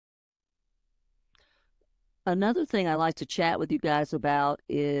Another thing I like to chat with you guys about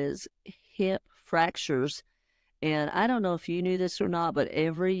is hip fractures. And I don't know if you knew this or not, but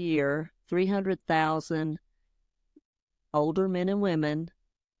every year, 300,000 older men and women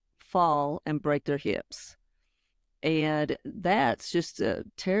fall and break their hips. And that's just a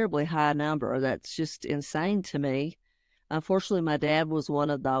terribly high number. That's just insane to me. Unfortunately, my dad was one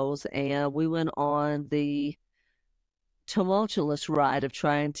of those, and we went on the tumultuous ride of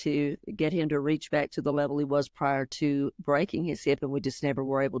trying to get him to reach back to the level he was prior to breaking his hip, and we just never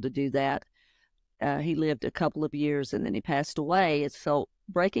were able to do that. He lived a couple of years and then he passed away. And so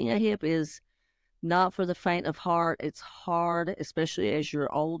breaking a hip is not for the faint of heart. It's hard, especially as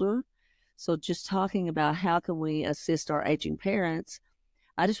you're older. So just talking about how can we assist our aging parents,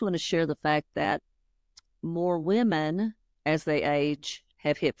 I just want to share the fact that more women as they age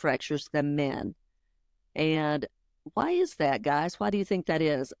have hip fractures than men. And why is that, guys? Why do you think that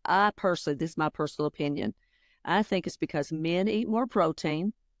is? I personally, this is my personal opinion. I think it's because men eat more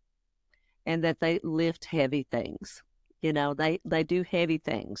protein and that they lift heavy things. They do heavy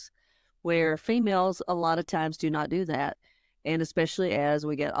things where females a lot of times do not do that. And especially as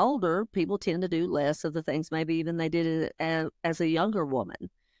we get older, people tend to do less of the things maybe even they did as a younger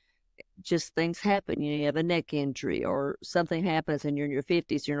woman. Just things happen. You have a neck injury or something happens and you're in your 50s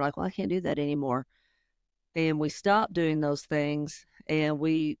and you're like, well, I can't do that anymore. And we stop doing those things and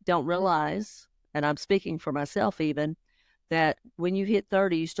we don't realize, and I'm speaking for myself even, that when you hit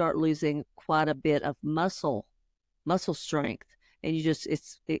 30, you start losing quite a bit of muscle strength. And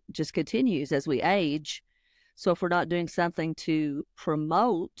it just continues as we age. So if we're not doing something to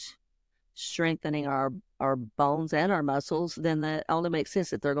promote strengthening our bones and our muscles, then that only makes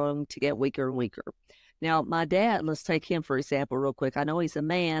sense that they're going to get weaker and weaker. Now, my dad, let's take him for example real quick. I know he's a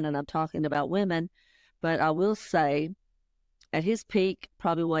man and I'm talking about women, but I will say at his peak,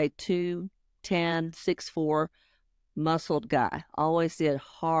 probably weighed 210, 6'4", muscled guy, always did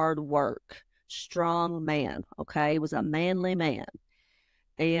hard work, strong man. Okay. He was a manly man.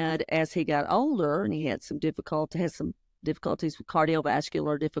 And as he got older and he had some difficulties with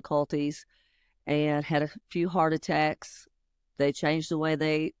cardiovascular difficulties and had a few heart attacks, they changed the way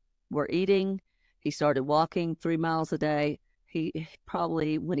they were eating. He started walking 3 miles a day. He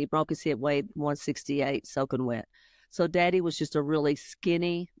probably, when he broke his hip, weighed 168, soaking wet. So daddy was just a really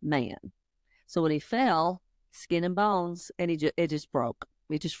skinny man. So when he fell, skin and bones, and it just broke.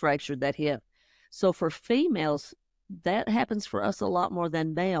 He just fractured that hip. So for females, that happens for us a lot more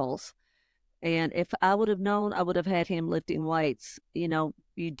than males. And if I would have known, I would have had him lifting weights. You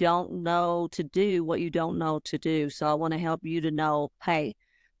don't know to do what you don't know to do. So I want to help you to know, hey,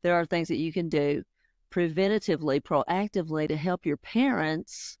 there are things that you can do preventatively, proactively to help your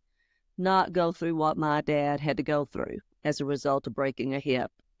parents not go through what my dad had to go through as a result of breaking a hip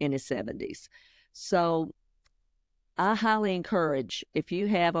in his 70s. So I highly encourage, if you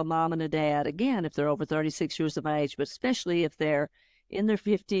have a mom and a dad, again, if they're over 36 years of age, but especially if they're in their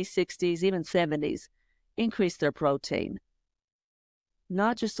 50s, 60s, even 70s, increase their protein.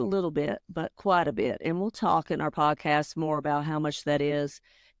 Not just a little bit, but quite a bit. And we'll talk in our podcast more about how much that is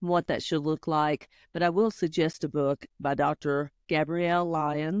and what that should look like. But I will suggest a book by Dr. Gabrielle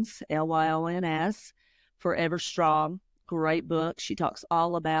Lyons, Lyons, Forever Strong. Great book. She talks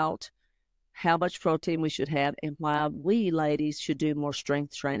all about how much protein we should have and why we ladies should do more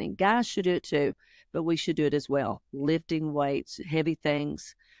strength training. Guys should do it too, but we should do it as well. Lifting weights, heavy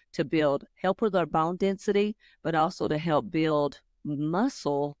things to help with our bone density, but also to help build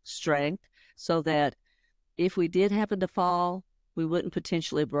muscle strength so that if we did happen to fall, we wouldn't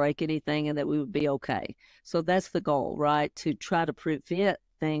potentially break anything and that we would be okay. So that's the goal, right? To try to prevent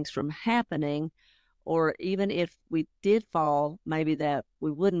things from happening, or even if we did fall, maybe that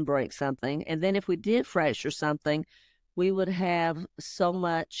we wouldn't break something. And then if we did fracture something, we would have so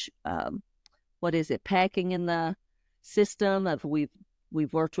much, packing in the system of we've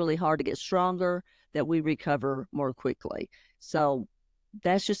worked really hard to get stronger, that we recover more quickly. So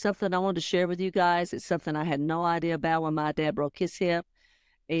that's just something I wanted to share with you guys. It's something I had no idea about when my dad broke his hip.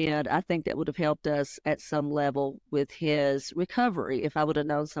 And I think that would have helped us at some level with his recovery if I would have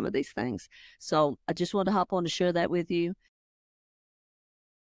known some of these things. So I just wanted to hop on to share that with you.